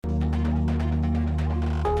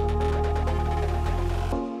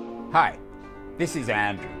Hi, this is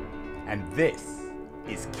Andrew, and this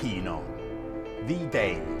is Keen On, the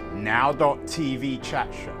daily now.tv chat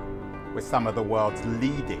show with some of the world's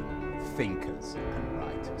leading thinkers and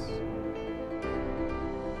writers.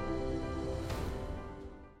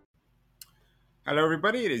 Hello,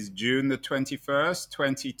 everybody. It is June the 21st,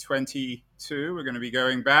 2022. We're going to be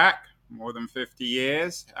going back more than 50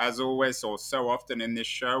 years. As always, or so often in this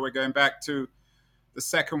show, we're going back to the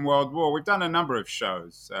Second World War. We've done a number of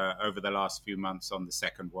shows over the last few months on the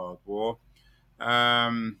Second World War.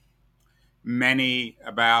 Many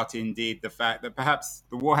about, indeed, the fact that perhaps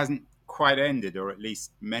the war hasn't quite ended, or at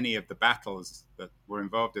least many of the battles that were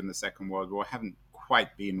involved in the Second World War haven't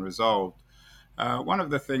quite been resolved. One of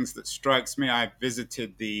the things that strikes me, I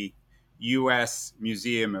visited the U.S.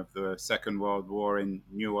 Museum of the Second World War in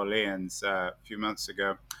New Orleans a few months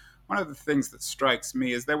ago. One of the things that strikes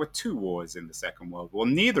me is there were two wars in the Second World War,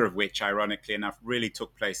 neither of which, ironically enough, really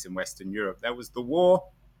took place in Western Europe. There was the war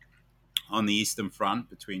on the Eastern Front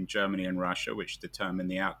between Germany and Russia, which determined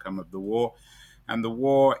the outcome of the war, and the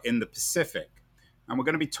war in the Pacific. And we're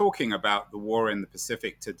going to be talking about the war in the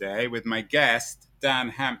Pacific today with my guest, Dan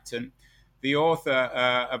Hampton, the author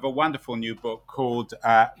of a wonderful new book called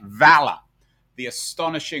Valor, the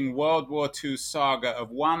astonishing World War II saga of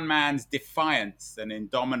one man's defiance and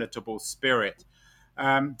indomitable spirit.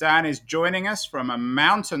 Dan is joining us from a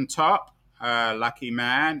mountaintop, lucky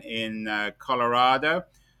man, in Colorado.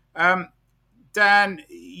 Dan,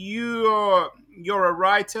 you're a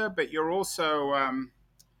writer, but you're also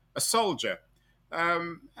a soldier.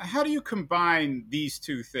 How do you combine these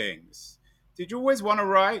two things? Did you always want to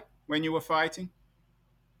write when you were fighting?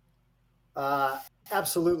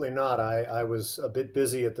 Absolutely not. I was a bit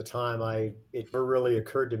busy at the time. It never really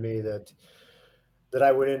occurred to me that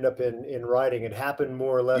I would end up in writing. It happened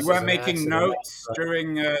more or You less as weren't an making accident. notes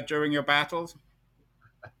during your battles?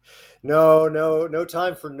 No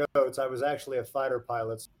time for notes. I was actually a fighter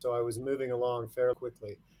pilot, so I was moving along fairly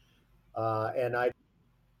quickly, and I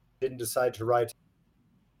didn't decide to write.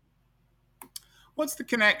 What's the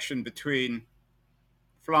connection between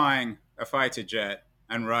flying a fighter jet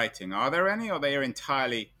and writing? Are there any, or they are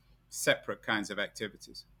entirely separate kinds of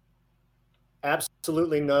activities?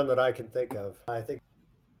 Absolutely none that I can think of. I think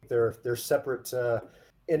they're separate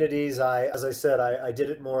entities. As I said, I did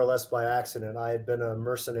it more or less by accident. I had been a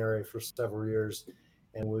mercenary for several years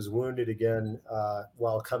and was wounded again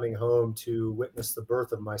while coming home to witness the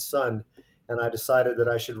birth of my son. And I decided that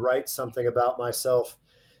I should write something about myself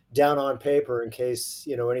down on paper in case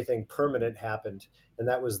anything permanent happened. And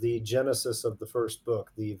that was the genesis of the first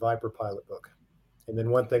book, the Viper Pilot book. And then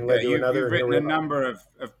one thing Yeah, led to another, you've and here written we a are. number of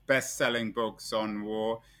best-selling books on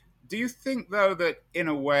war. Do you think, though, that in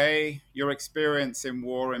a way your experience in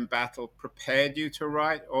war and battle prepared you to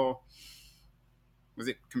write, or was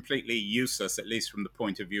it completely useless, at least from the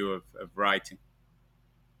point of view of writing?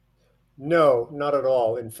 No, not at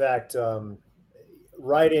all. In fact,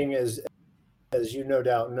 writing is, as you no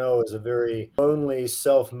doubt know, is a very lonely,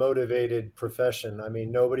 self-motivated profession. I mean,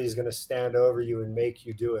 nobody's going to stand over you and make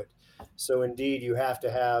you do it. So indeed, you have to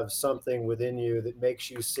have something within you that makes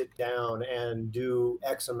you sit down and do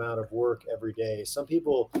X amount of work every day. Some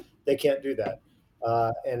people, they can't do that.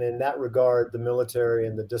 And in that regard, the military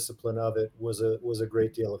and the discipline of it was a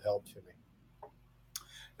great deal of help to me.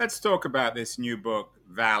 Let's talk about this new book,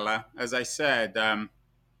 Valor. As I said,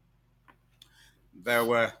 there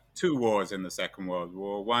were two wars in the Second World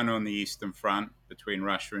War, one on the Eastern Front between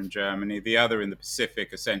Russia and Germany, the other in the Pacific,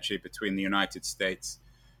 essentially between the United States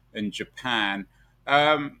and Japan.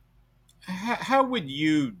 How would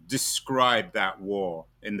you describe that war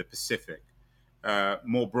in the Pacific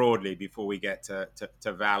more broadly before we get to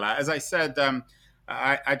Valor? As I said,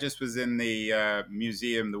 I just was in the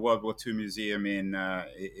museum, the World War II museum in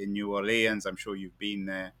New Orleans. I'm sure you've been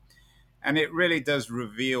there. And it really does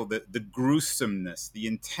reveal the gruesomeness, the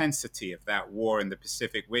intensity of that war in the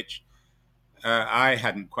Pacific, which I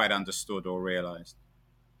hadn't quite understood or realized.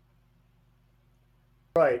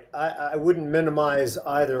 Right. I wouldn't minimize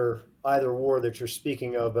either war that you're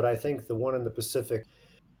speaking of, but I think the one in the Pacific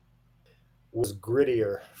was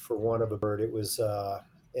grittier, for want of a word. It was,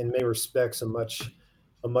 in many respects, a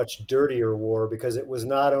much dirtier war because it was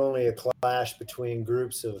not only a clash between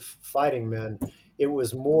groups of fighting men, it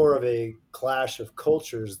was more of a clash of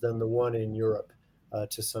cultures than the one in Europe.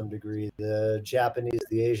 To some degree, the Japanese,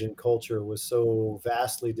 the Asian culture was so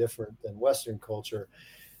vastly different than Western culture.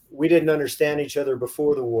 We didn't understand each other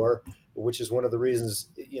before the war, which is one of the reasons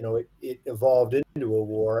it evolved into a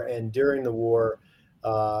war. And during the war,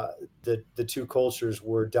 the two cultures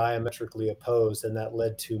were diametrically opposed, and that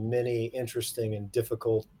led to many interesting and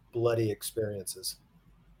difficult, bloody experiences.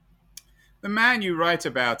 The man you write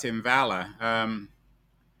about in Valor,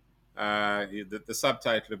 the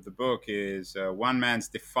subtitle of the book is One Man's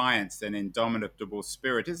Defiance and Indomitable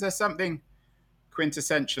Spirit. Is there something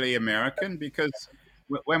quintessentially American? Because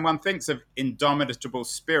when one thinks of indomitable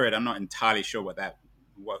spirit, I'm not entirely sure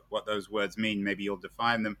what those words mean. Maybe you'll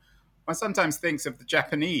define them. One sometimes thinks of the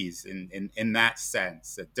Japanese in that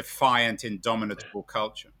sense, a defiant, indomitable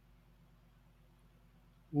culture.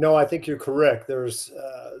 No, I think you're correct. There's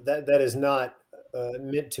that is not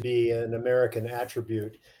meant to be an American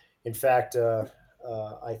attribute. In fact,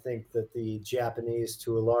 I think that the Japanese,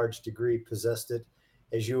 to a large degree, possessed it.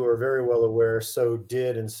 As you are very well aware, so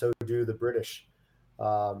did and so do the British.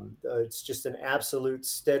 It's just an absolute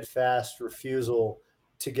steadfast refusal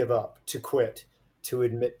to give up, to quit, to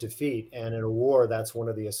admit defeat. And in a war, that's one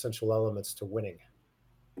of the essential elements to winning.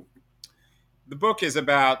 The book is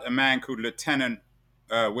about a man called Lieutenant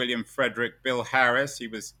William Frederick Bill Harris. He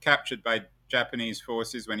was captured by Japanese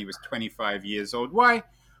forces when he was 25 years old. Why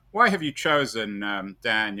have you chosen,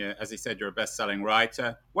 Dan, as I said, you're a best-selling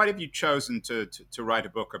writer. Why have you chosen to write a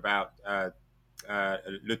book about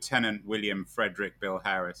Lieutenant William Frederick Bill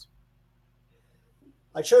Harris?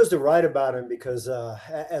 I chose to write about him because,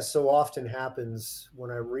 as so often happens,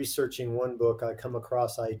 when I'm researching one book, I come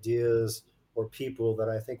across ideas or people that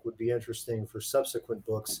I think would be interesting for subsequent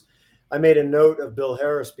books. I made a note of Bill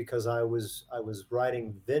Harris because I was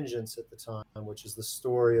writing Vengeance at the time, which is the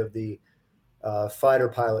story of the fighter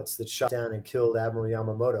pilots that shot down and killed Admiral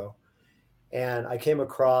Yamamoto. And I came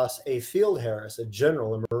across a Field Harris, a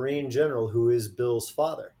general, a Marine general, who is Bill's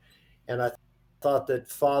father. And I thought that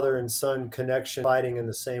father and son connection fighting in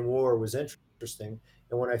the same war was interesting.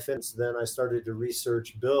 And when I finished, then I started to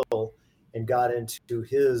research Bill and got into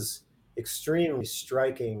his extremely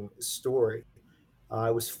striking story. I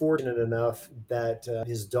was fortunate enough that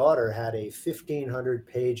his daughter had a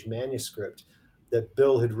 1,500-page manuscript that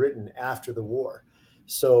Bill had written after the war.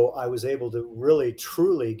 So I was able to really,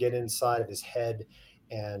 truly get inside of his head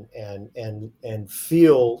and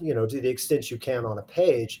feel, to the extent you can on a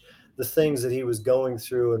page, the things that he was going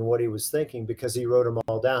through and what he was thinking, because he wrote them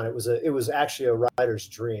all down. It was actually a writer's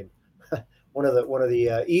dream. one of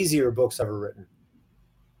the easier books I've ever written.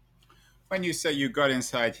 When you say you got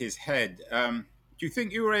inside his head, do you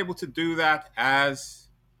think you were able to do that as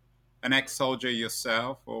an ex-soldier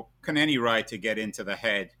yourself, or can any writer get into the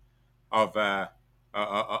head of a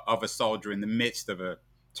soldier in the midst of a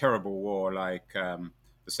terrible war like the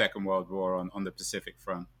Second World War on the Pacific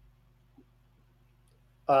Front?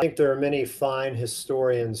 I think there are many fine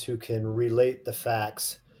historians who can relate the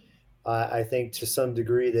facts. I think to some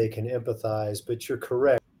degree they can empathize, but you're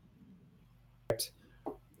correct.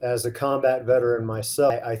 As a combat veteran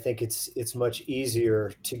myself, I think it's much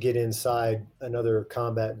easier to get inside another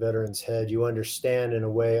combat veteran's head. You understand in a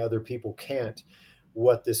way other people can't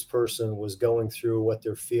what this person was going through, what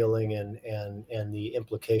they're feeling, and the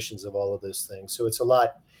implications of all of those things. So it's a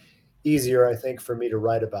lot easier, I think, for me to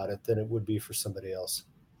write about it than it would be for somebody else.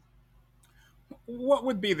 What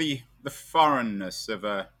would be the foreignness of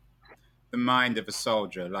the mind of a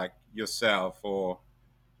soldier like yourself or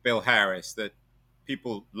Bill Harris that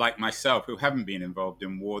people like myself who haven't been involved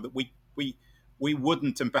in war, that we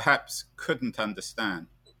wouldn't and perhaps couldn't understand?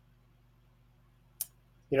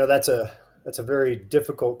 That's a very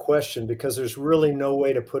difficult question because there's really no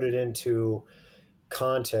way to put it into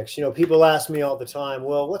context. People ask me all the time,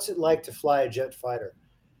 well, what's it like to fly a jet fighter?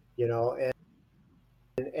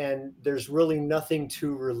 And there's really nothing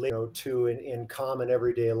to relate to in common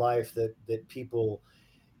everyday life that people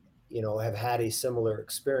have had a similar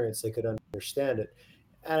experience. They could understand it.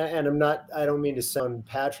 And I don't mean to sound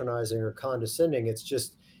patronizing or condescending.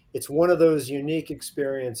 It's one of those unique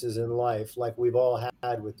experiences in life, like we've all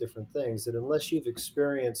had with different things, that unless you've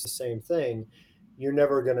experienced the same thing, you're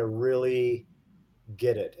never going to really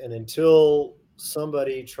get it. And until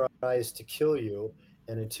somebody tries to kill you,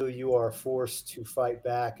 and until you are forced to fight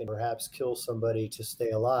back and perhaps kill somebody to stay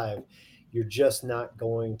alive, you're just not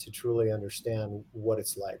going to truly understand what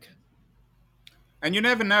it's like. And you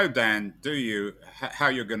never know, Dan, do you, how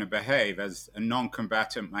you're going to behave. As a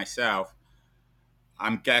non-combatant myself,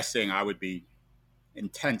 I'm guessing I would be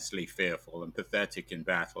intensely fearful and pathetic in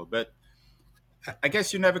battle. But I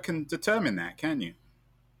guess you never can determine that, can you?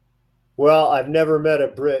 Well, I've never met a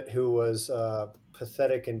Brit who was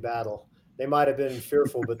pathetic in battle. They might have been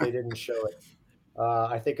fearful, but they didn't show it.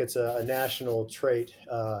 I think it's a national trait,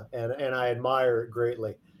 and I admire it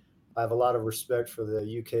greatly. I have a lot of respect for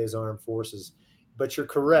the UK's armed forces. But you're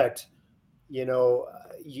correct. You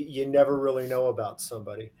never really know about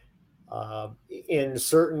somebody. In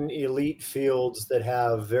certain elite fields that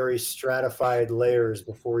have very stratified layers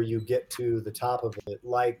before you get to the top of it,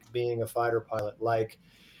 like being a fighter pilot, like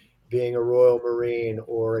being a Royal Marine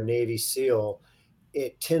or a Navy SEAL,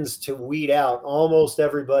 it tends to weed out almost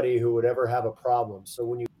everybody who would ever have a problem. So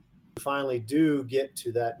when you finally do get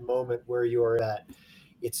to that moment where you're at,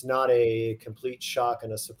 it's not a complete shock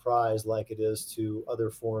and a surprise like it is to other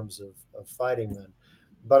forms of fighting men.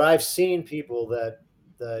 But I've seen people that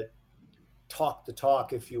talk the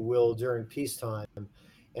talk, if you will, during peacetime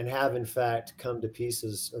and have in fact come to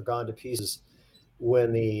pieces or gone to pieces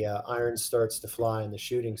when the iron starts to fly and the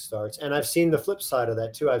shooting starts. And I've seen the flip side of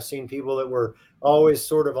that too. I've seen people that were always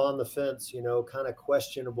sort of on the fence, you know, kind of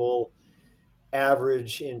questionable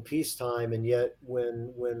average in peacetime, and yet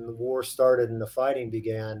when the war started and the fighting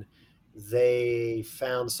began, they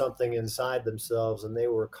found something inside themselves and they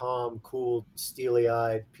were calm, cool,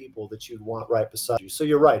 steely-eyed people that you'd want right beside you. So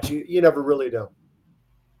you're right, you never really know.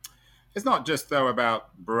 It's not just though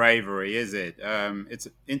about bravery, is it? It's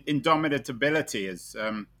indomitability is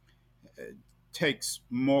takes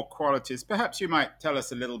more qualities. Perhaps you might tell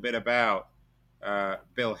us a little bit about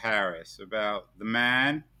Bill Harris, about the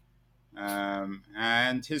man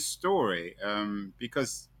and his story,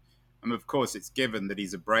 because of course it's given that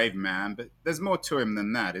he's a brave man, but there's more to him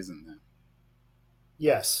than that, isn't there?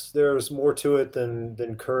 Yes, there's more to it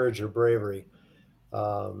than courage or bravery.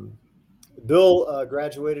 Um, Bill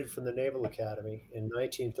graduated from the Naval Academy in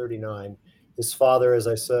 1939. His father, as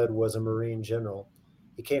I said, was a Marine general.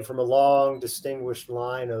 He came from a long, distinguished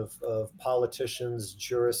line of politicians,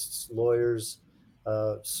 jurists, lawyers,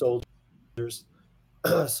 soldiers.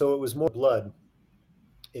 So it was more blood,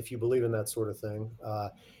 if you believe in that sort of thing.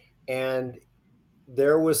 And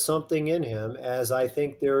there was something in him, as I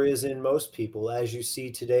think there is in most people, as you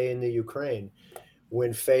see today in the Ukraine,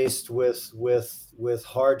 when faced with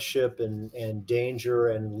hardship and danger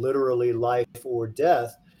and literally life or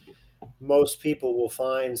death, most people will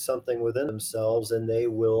find something within themselves and they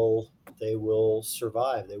will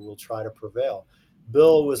survive. They will try to prevail.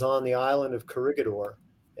 Bill was on the island of Corregidor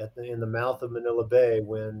in the mouth of Manila Bay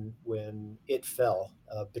when it fell.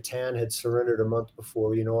 Bataan had surrendered a month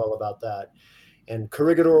before. You know all about that. And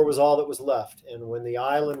Corregidor was all that was left. And when the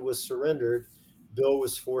island was surrendered, Bill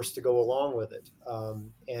was forced to go along with it.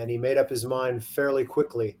 And he made up his mind fairly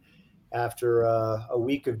quickly after a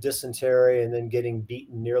week of dysentery and then getting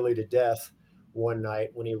beaten nearly to death one night.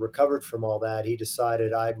 When he recovered from all that, he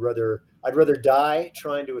decided I'd rather die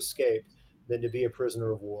trying to escape than to be a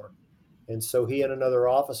prisoner of war. And so he and another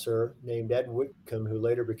officer named Ed Whitcomb, who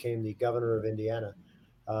later became the governor of Indiana,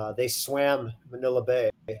 they swam Manila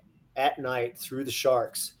Bay at night through the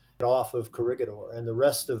sharks off of Corregidor. And the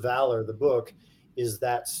rest of Valor, the book, is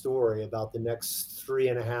that story about the next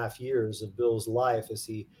 3.5 years of Bill's life as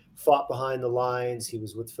he fought behind the lines. He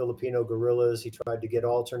was with Filipino guerrillas. He tried to get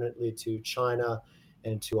alternately to China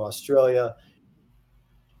and to Australia.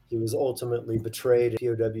 He was ultimately betrayed at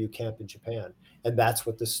a POW camp in Japan. And that's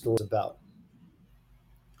what this story is about.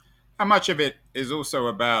 How much of it is also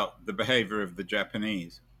about the behavior of the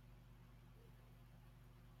Japanese?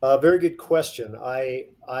 Very good question.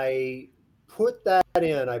 I put that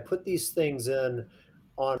in. I put these things in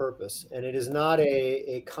on purpose, and it is not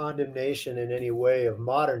a condemnation in any way of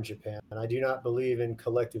modern Japan. I do not believe in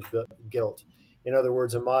collective guilt. In other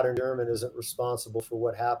words, a modern German isn't responsible for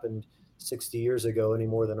what happened 60 years ago any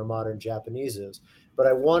more than a modern Japanese is. But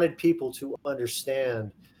I wanted people to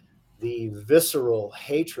understand the visceral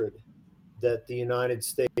hatred that the United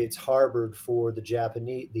States harbored for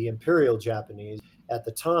the Imperial Japanese at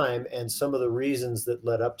the time, and some of the reasons that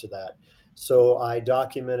led up to that. So I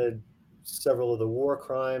documented several of the war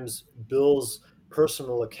crimes, Bill's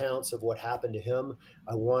personal accounts of what happened to him.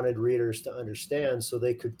 I wanted readers to understand so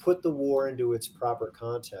they could put the war into its proper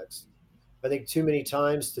context. I think too many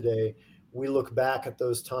times today, we look back at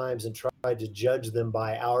those times and try to judge them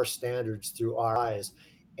by our standards through our eyes.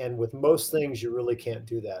 And with most things, you really can't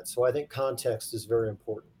do that. So I think context is very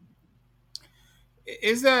important.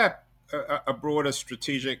 Is there a broader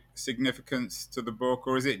strategic significance to the book,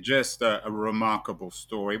 or is it just a remarkable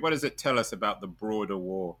story? What does it tell us about the broader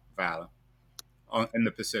war, Valor, in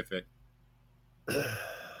the Pacific?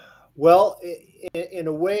 Well, in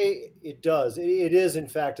a way, it does. It is, in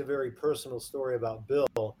fact, a very personal story about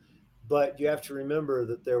Bill, but you have to remember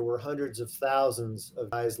that there were hundreds of thousands of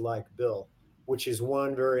guys like Bill, which is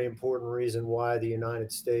one very important reason why the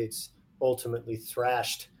United States ultimately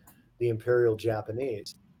thrashed the Imperial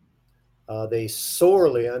Japanese. They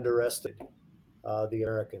sorely underestimated the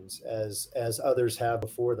Americans, as others have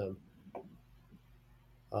before them,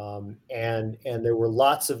 and there were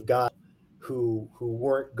lots of guys who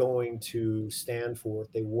weren't going to stand for it.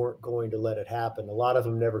 They weren't going to let it happen. A lot of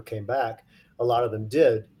them never came back. A lot of them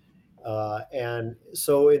did. And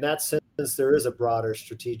so, in that sense, there is a broader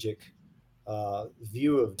strategic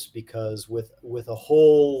view of this, because with a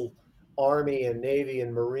whole Army and Navy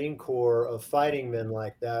and Marine Corps of fighting men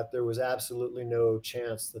like that, there was absolutely no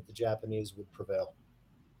chance that the Japanese would prevail.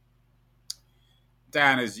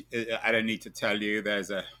 Dan, I don't need to tell you,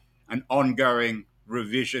 there's an ongoing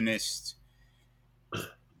revisionist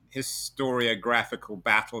historiographical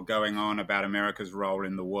battle going on about America's role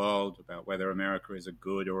in the world, about whether America is a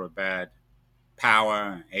good or a bad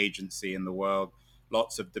power, agency in the world.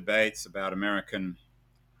 Lots of debates about American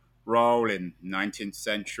role in 19th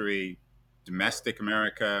century domestic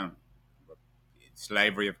America,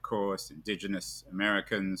 slavery, of course, indigenous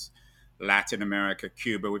Americans, Latin America,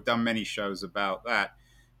 Cuba. We've done many shows about that.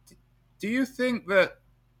 Do you think that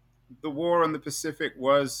the war on the Pacific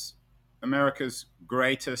was America's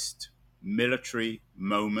greatest military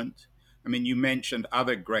moment? I mean, you mentioned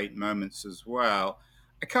other great moments as well.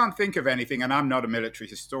 I can't think of anything, and I'm not a military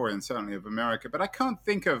historian, certainly of America, but I can't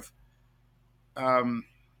think of a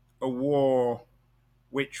war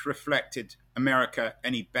which reflected America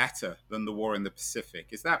any better than the war in the Pacific.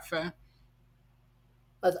 Is that fair?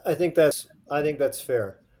 I think that's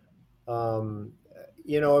fair. Um,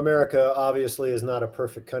 America obviously is not a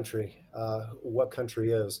perfect country. What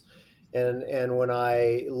country is? And when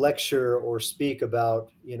I lecture or speak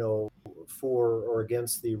about, for or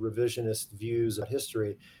against the revisionist views of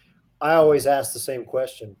history, I always ask the same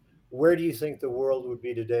question: where do you think the world would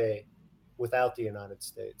be today without the United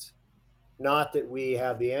States? Not that we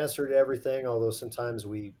have the answer to everything, although sometimes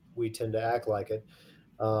we tend to act like it.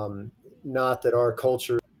 Um, Not that our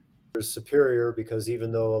culture is superior, because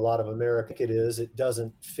even though a lot of America it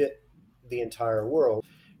doesn't fit the entire world.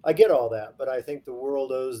 I get all that, but I think the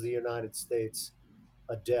world owes the United States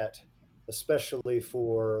a debt, especially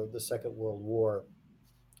for the Second World War.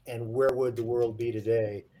 And where would the world be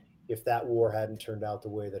today if that war hadn't turned out the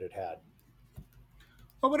way that it had?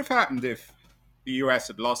 What would have happened if the US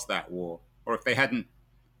had lost that war, or if they hadn't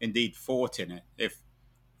indeed fought in it? If,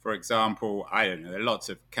 for example, I don't know, there are lots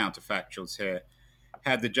of counterfactuals here.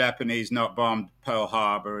 Had the Japanese not bombed Pearl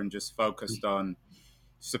Harbor and just focused on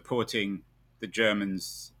supporting the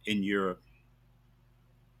Germans in Europe?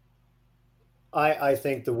 I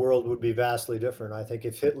think the world would be vastly different. I think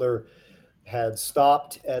if Hitler had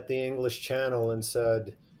stopped at the English Channel and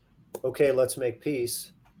said, "Okay, let's make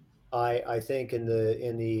peace," I think in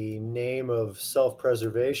the name of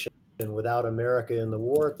self-preservation, and without America in the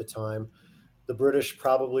war at the time, the British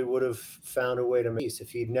probably would have found a way to make peace.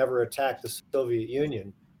 If he'd never attacked the Soviet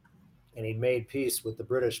Union and he'd made peace with the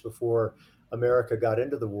British before America got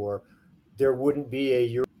into the war, there wouldn't be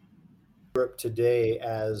a Europe today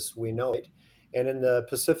as we know it. And in the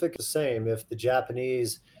Pacific, the same. If the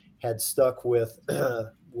Japanese had stuck with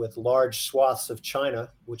with large swaths of China,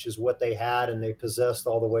 which is what they had and they possessed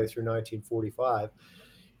all the way through 1945,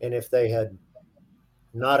 and if they had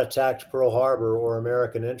not attacked Pearl Harbor or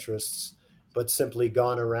American interests, but simply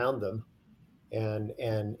gone around them and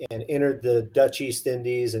entered the Dutch East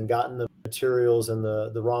Indies and gotten the materials and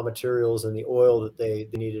the raw materials and the oil that they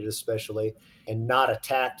needed, especially, and not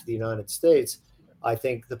attacked the United States, I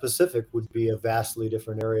think the Pacific would be a vastly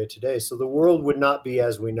different area today. So the world would not be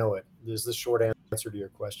as we know it. Is the short answer to your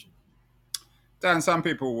question. Dan, some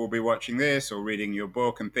people will be watching this or reading your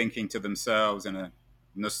book and thinking to themselves in a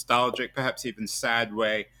nostalgic, perhaps even sad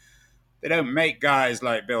way, they don't make guys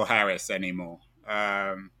like Bill Harris anymore.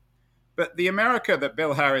 But the America that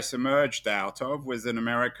Bill Harris emerged out of was an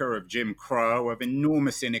America of Jim Crow, of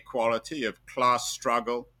enormous inequality, of class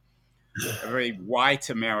struggle, a very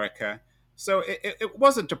white America. So it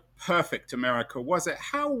wasn't a perfect America, was it?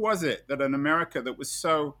 How was it that an America that was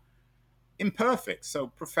so imperfect, so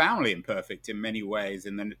profoundly imperfect in many ways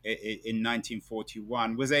in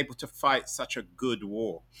 1941, was able to fight such a good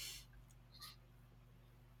war?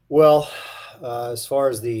 Well, as far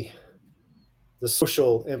as the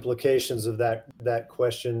social implications of that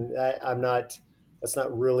question, I'm not. That's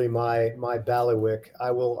not really my bailiwick. I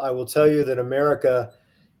will tell you that America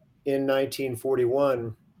in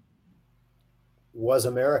 1941 was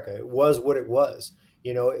America. It was what it was.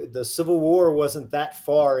 The Civil War wasn't that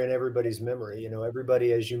far in everybody's memory.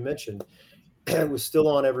 Everybody, as you mentioned, was still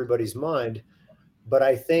on everybody's mind. But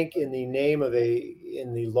I think in the name of the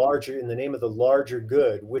larger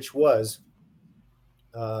good, which was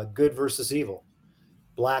good versus evil,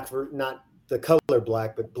 not the color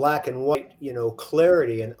black, but black and white,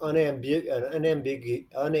 clarity and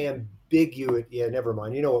unambiguous. Yeah, never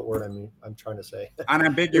mind. You know what word I'm trying to say. It was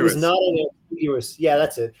Unambiguous. not an ambiguous. Yeah,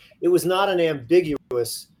 that's it. It was not an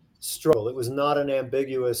ambiguous struggle. It was not an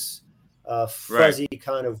ambiguous, Right. fuzzy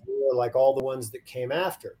kind of war like all the ones that came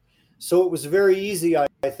after. So it was very easy, I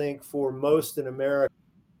think, for most in America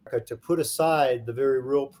to put aside the very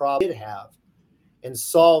real problem it did have and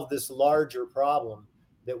solve this larger problem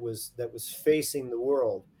that was facing the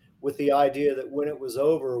world, with the idea that when it was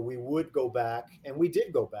over, we would go back, and we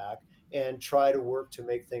did go back and try to work to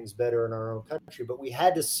make things better in our own country. But we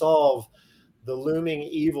had to solve the looming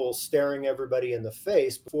evil staring everybody in the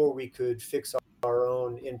face before we could fix our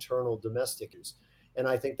own internal domestic issues. And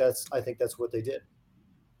I think that's what they did.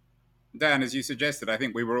 Dan, as you suggested, I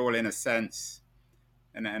think we were all, in a sense,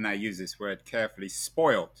 and I use this word carefully,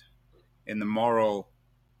 spoilt in the moral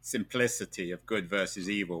simplicity of good versus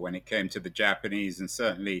evil when it came to the Japanese and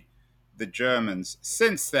certainly the Germans.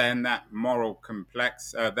 Since then, that moral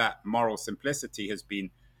simplicity has been,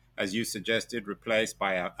 as you suggested, replaced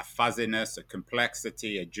by a fuzziness, a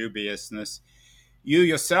complexity, a dubiousness. You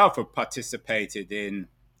yourself have participated in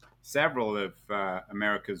several of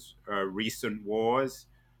America's recent wars.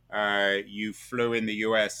 You flew in the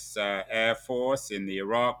U.S. Air Force in the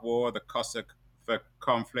Iraq War, the Kosovo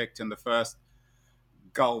conflict, and the first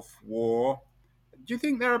Gulf War. Do you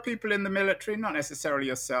think there are people in the military, not necessarily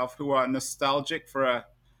yourself, who are nostalgic for a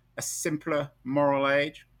simpler moral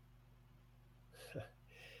age?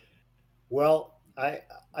 Well,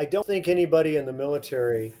 I don't think anybody in the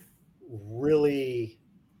military really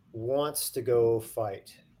wants to go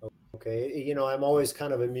fight. Okay, I'm always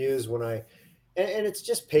kind of amused when and it's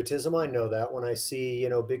just patriotism. I know that when I see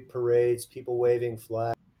big parades, people waving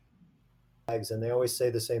flags, and they always say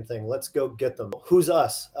the same thing: "Let's go get them." Who's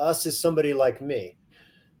us? Us is somebody like me.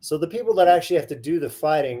 So the people that actually have to do the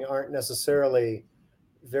fighting aren't necessarily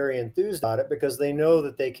very enthused about it because they know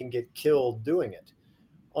that they can get killed doing it.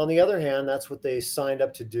 On the other hand, that's what they signed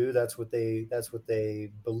up to do. That's what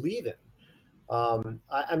they believe in.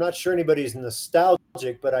 I'm not sure anybody's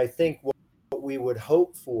nostalgic, but I think what we would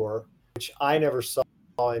hope for, which I never saw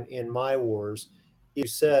in my wars, you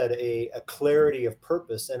said a clarity of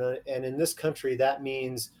purpose, and in this country that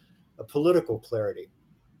means a political clarity.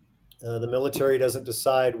 The military doesn't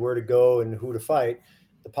decide where to go and who to fight.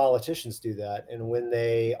 The politicians do that, and when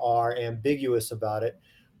they are ambiguous about it,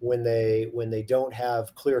 when they don't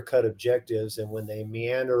have clear-cut objectives, and when they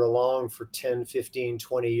meander along for 10, 15,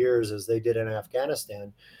 20 years as they did in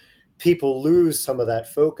Afghanistan, people lose some of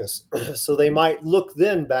that focus. So they might look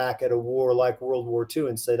then back at a war like World War II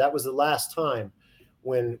and say that was the last time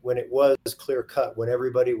when it was clear cut, when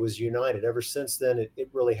everybody was united. Ever since then, it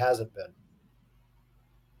really hasn't been.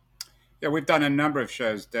 Yeah, we've done a number of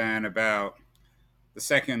shows, Dan, about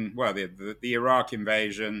the Iraq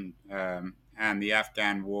invasion and the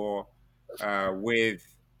Afghan war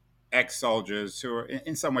with ex-soldiers who are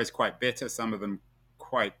in some ways quite bitter, some of them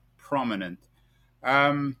quite prominent.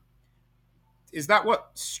 Um, is that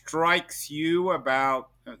what strikes you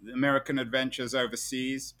about American adventures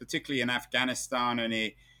overseas, particularly in Afghanistan and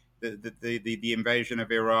the invasion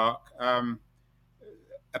of Iraq?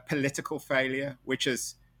 A political failure, which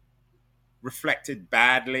has reflected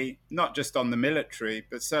badly, not just on the military,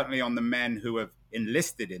 but certainly on the men who have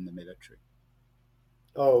enlisted in the military.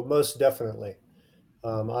 Oh, most definitely.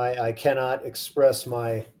 I cannot express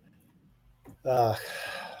uh,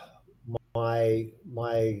 my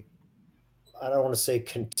I don't want to say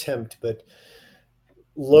contempt, but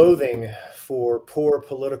loathing for poor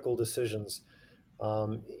political decisions.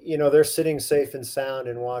 They're sitting safe and sound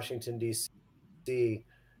in Washington D.C.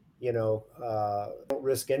 Don't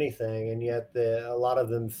risk anything, and yet a lot of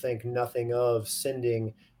them think nothing of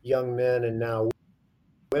sending young men and now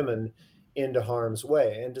women into harm's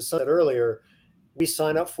way. And to say that earlier, we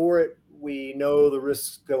sign up for it. We know the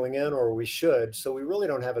risks going in, or we should. So we really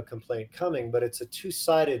don't have a complaint coming, but it's a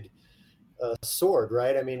two-sided sword,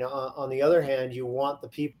 right? I mean, on the other hand, you want the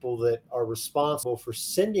people that are responsible for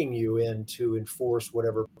sending you in to enforce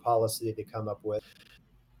whatever policy they come up with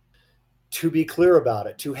to be clear about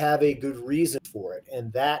it, to have a good reason for it.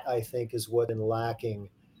 And that, I think, is what's been lacking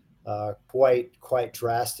quite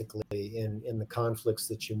drastically in the conflicts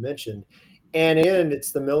that you mentioned. And in the end,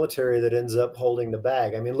 it's the military that ends up holding the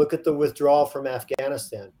bag. I mean, look at the withdrawal from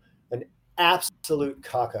Afghanistan, an absolute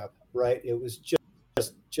cock up, right? It was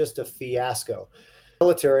just a fiasco.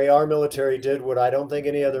 Our military did what I don't think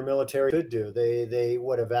any other military could do. They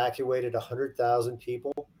would evacuated 100,000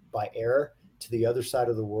 people by air to the other side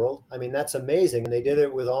of the world. I mean, that's amazing, and they did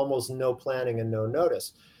it with almost no planning and no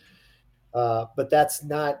notice. But that's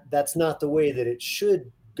not the way that it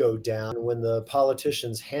should go down when the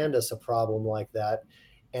politicians hand us a problem like that,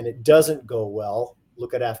 and it doesn't go well,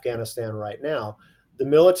 look at Afghanistan right now, the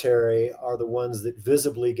military are the ones that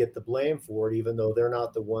visibly get the blame for it, even though they're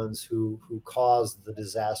not the ones who caused the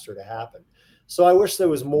disaster to happen. So I wish there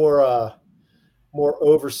was more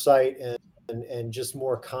oversight and just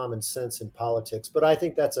more common sense in politics. But I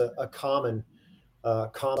think that's a common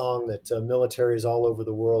song that militaries all over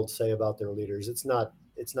the world say about their leaders. It's not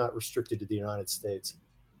restricted to the United States.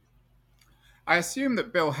 I assume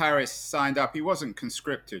that Bill Harris signed up. He wasn't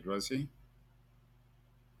conscripted, was he?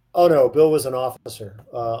 Oh no, Bill was an officer.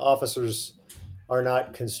 Officers are not It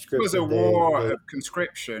was a conscripted. war They of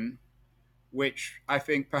conscription, which I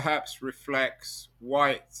think perhaps reflects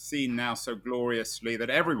why it's seen now so gloriously that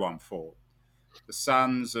everyone fought. The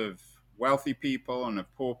sons of wealthy people and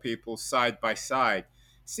of poor people side by side.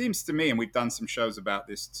 Seems to me, and we've done some shows about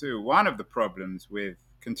this too, one of the problems with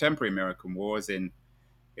contemporary American wars in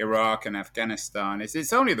Iraq and Afghanistan is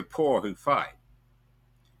it's only the poor who fight.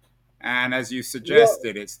 And as you well,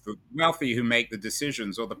 suggested, it's the wealthy who make the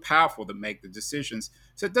decisions or the powerful that make the decisions.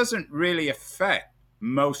 So it doesn't really affect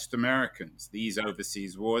most Americans, these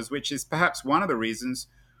overseas wars, which is perhaps one of the reasons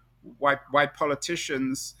why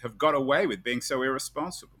politicians have got away with being so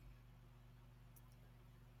irresponsible.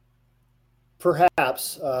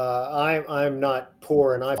 perhaps I'm not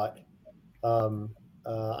poor and I fought.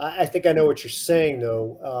 I think I know what you're saying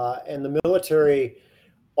though, and the military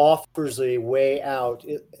offers a way out.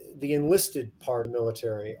 The enlisted part of the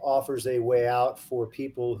military offers a way out for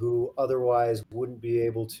people who otherwise wouldn't be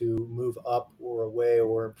able to move up or away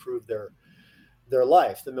or improve their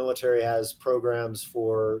life. The military has programs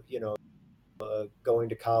for going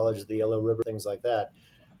to college, the Yellow Ribbon, things like that.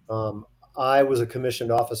 Um, I was a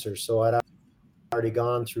commissioned officer, so I'd already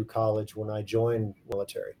gone through college when I joined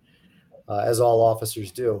military, as all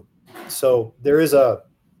officers do. So there's a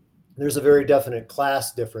very definite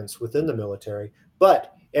class difference within the military,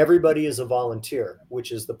 but everybody is a volunteer,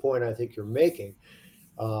 which is the point I think you're making.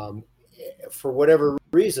 Um, for whatever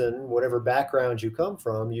reason, whatever background you come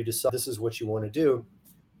from, you decide this is what you want to do.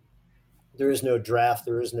 There is no draft,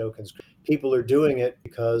 there is no conscription. People are doing it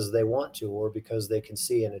because they want to, or because they can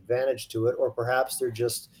see an advantage to it, or perhaps they're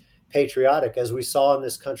just patriotic, as we saw in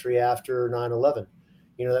this country after 9/11.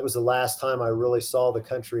 That was the last time I really saw the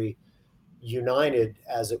country united,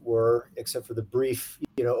 as it were, except for the brief,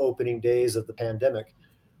 opening days of the pandemic.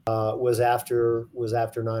 Was after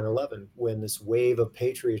 9/11, when this wave of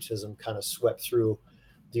patriotism kind of swept through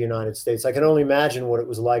the United States. I can only imagine what it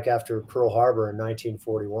was like after Pearl Harbor in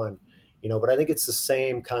 1941. But I think it's the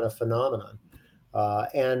same kind of phenomenon.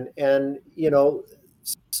 And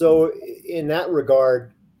so in that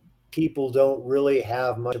regard, people don't really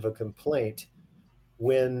have much of a complaint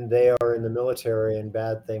when they are in the military and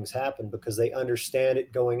bad things happen, because they understand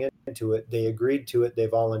it going into it. They agreed to it. They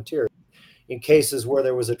volunteered. In cases where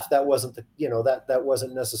there was that wasn't that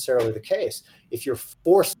wasn't necessarily the case. If you're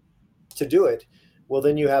forced to do it, well,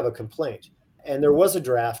 then you have a complaint. And there was a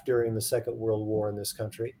draft during the Second World War in this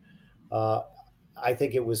country. Uh, I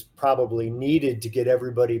think it was probably needed to get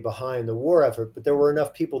everybody behind the war effort, but there were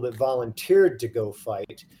enough people that volunteered to go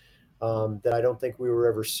fight, that I don't think we were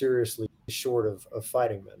ever seriously short of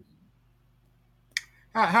fighting men.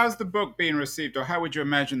 How's the book being received, or how would you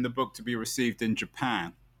imagine the book to be received in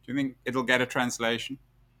Japan? Do you think it'll get a translation?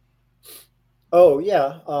 Oh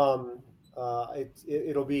yeah,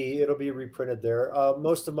 it'll be reprinted there.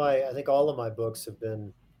 I think all of my books have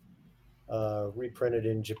been reprinted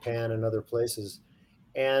in Japan and other places.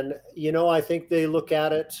 And I think they look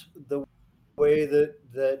at it the way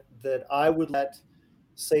that I would let,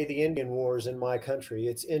 say, the Indian Wars in my country.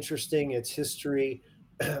 It's interesting, it's history.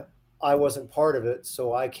 I wasn't part of it,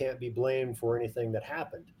 so I can't be blamed for anything that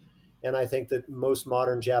happened. And I think that most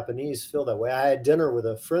modern Japanese feel that way. I had dinner with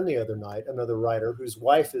a friend the other night, another writer whose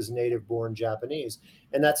wife is native born Japanese.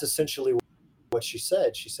 And that's essentially what she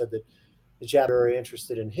said. She said that the Japanese are very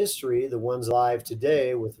interested in history. The ones alive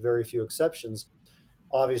today, with very few exceptions,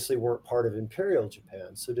 obviously weren't part of Imperial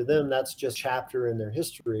Japan. So to them, that's just a chapter in their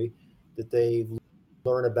history that they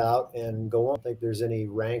learn about and go on. I don't think there's any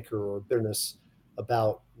rancor or bitterness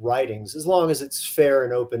about writings, as long as it's fair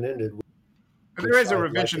and open ended, There which is a I'd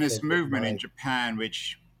like to revisionist think that movement in Japan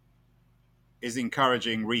which is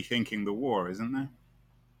encouraging rethinking the war, isn't there?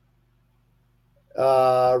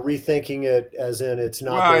 rethinking it as in it's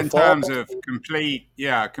not Well, their in terms fault. of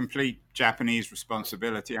complete Japanese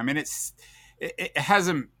responsibility. I mean, it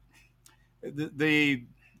hasn't the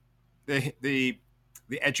the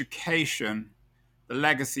the education, the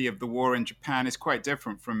legacy of the war in Japan is quite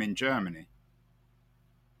different from in Germany.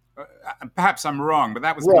 Perhaps I'm wrong, but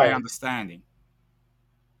that was my Right. understanding.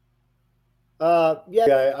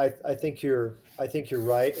 Yeah, I think you're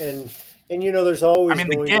right, and there's I always mean,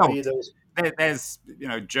 the going to be guilt. those. There's,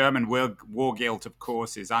 German war guilt, of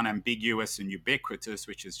course, is unambiguous and ubiquitous,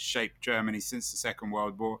 which has shaped Germany since the Second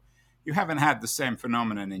World War. You haven't had the same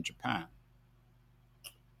phenomenon in Japan.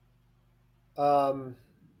 Um,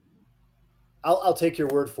 I'll take your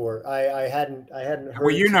word for it. I hadn't Well,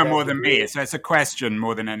 heard it you to know that more than me, degree. so it's a question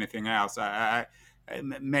more than anything else.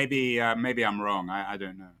 Maybe I'm wrong. I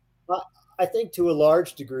don't know. I I think to a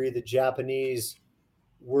large degree, the Japanese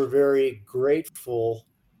were very grateful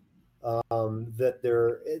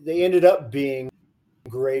that they ended up being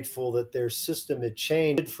grateful that their system had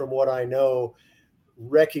changed. From what I know,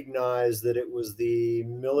 recognized that it was the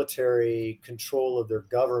military control of their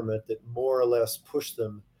government that more or less pushed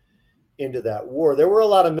them into that war. There were a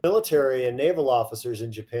lot of military and naval officers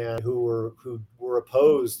in Japan who were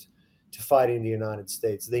opposed to fighting the United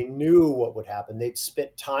States. They knew what would happen. They'd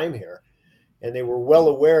spent time here, and they were well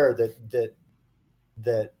aware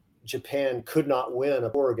that Japan could not win a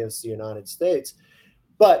war against the United States.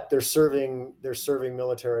 But they're serving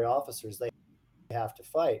military officers. They have to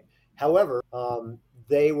fight. However,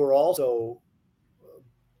 they were also,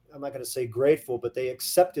 I'm not going to say grateful, but they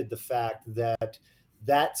accepted the fact that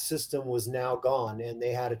that system was now gone, and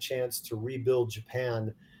they had a chance to rebuild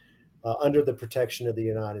Japan under the protection of the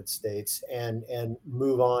United States and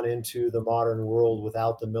move on into the modern world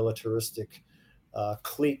without the militaristic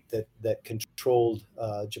clique that controlled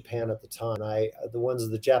Japan at the time.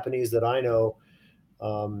 The Japanese that I know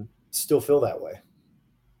still feel that way.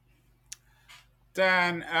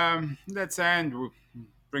 Dan, let's end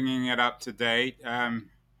bringing it up to date.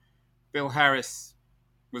 Bill Harris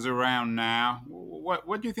was around now.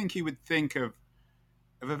 What do you think he would think of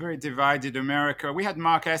a very divided America? We had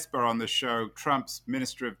Mark Esper on the show, Trump's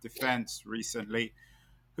Minister of Defense, recently,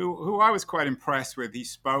 who I was quite impressed with. He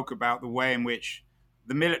spoke about the way in which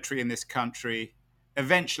the military in this country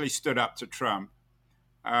eventually stood up to Trump,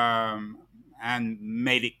 and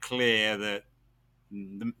made it clear that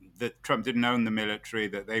Trump didn't own the military,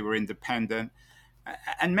 that they were independent.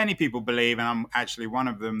 And many people believe, and I'm actually one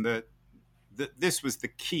of them, that this was the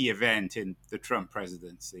key event in the Trump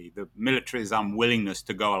presidency, the military's unwillingness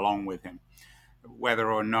to go along with him.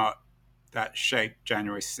 Whether or not that shaped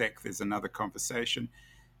January 6th is another conversation.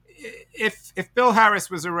 If Bill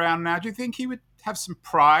Harris was around now, do you think he would have some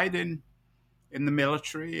pride in the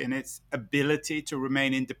military and its ability to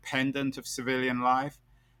remain independent of civilian life?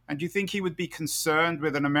 And do you think he would be concerned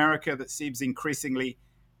with an America that seems increasingly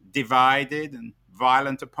divided and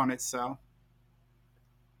violent upon itself?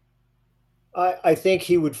 I think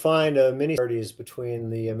he would find many similarities between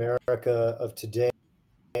the America of today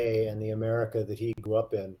and the America that he grew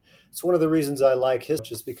up in. It's one of the reasons I like his,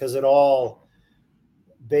 just because it all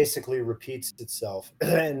basically repeats itself.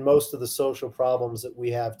 And most of the social problems that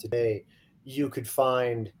we have today, you could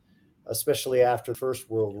find, especially after the First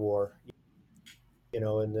World War, in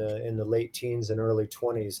the late teens and early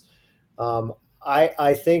 20s.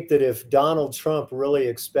 I think that if Donald Trump really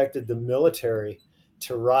expected the military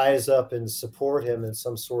to rise up and support him in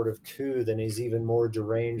some sort of coup, then he's even more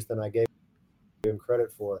deranged than I gave him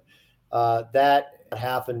credit for. That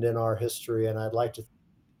happened in our history, and I'd like to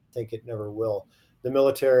think it never will. The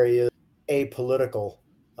military is apolitical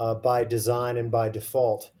by design and by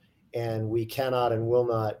default, and we cannot and will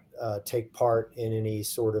not take part in any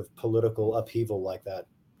sort of political upheaval like that.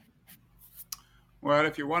 Well,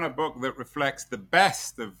 if you want a book that reflects the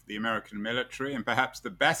best of the American military and perhaps the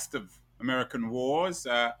best of American wars,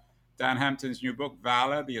 Dan Hampton's new book,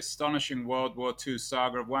 Valor, The Astonishing World War II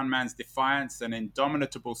Saga of One Man's Defiance and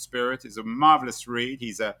Indomitable Spirit, is a marvelous read.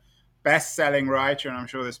 He's a best-selling writer, and I'm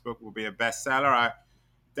sure this book will be a bestseller.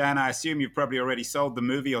 Dan, I assume you've probably already sold the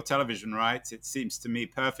movie or television rights. It seems to me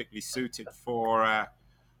perfectly suited for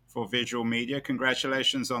visual media.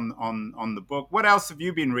 Congratulations on the book. What else have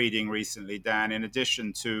you been reading recently, Dan, in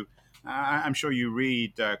addition to, I'm sure you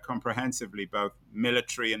read comprehensively both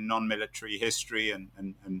military and non-military history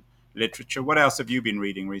and literature. What else have you been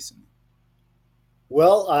reading recently?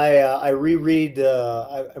 Well, I reread.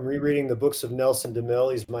 I'm rereading the books of Nelson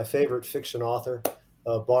DeMille. He's my favorite fiction author,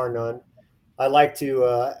 bar none. I like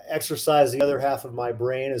to exercise the other half of my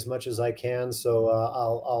brain as much as I can, so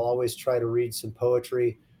I'll always try to read some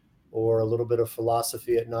poetry or a little bit of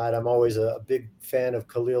philosophy at night. I'm always a big fan of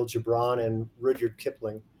Khalil Gibran and Rudyard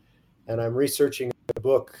Kipling, and I'm researching a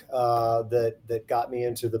book that got me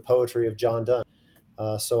into the poetry of John Donne.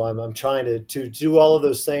 So I'm trying to do all of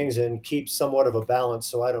those things and keep somewhat of a balance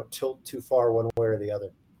so I don't tilt too far one way or the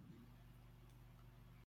other.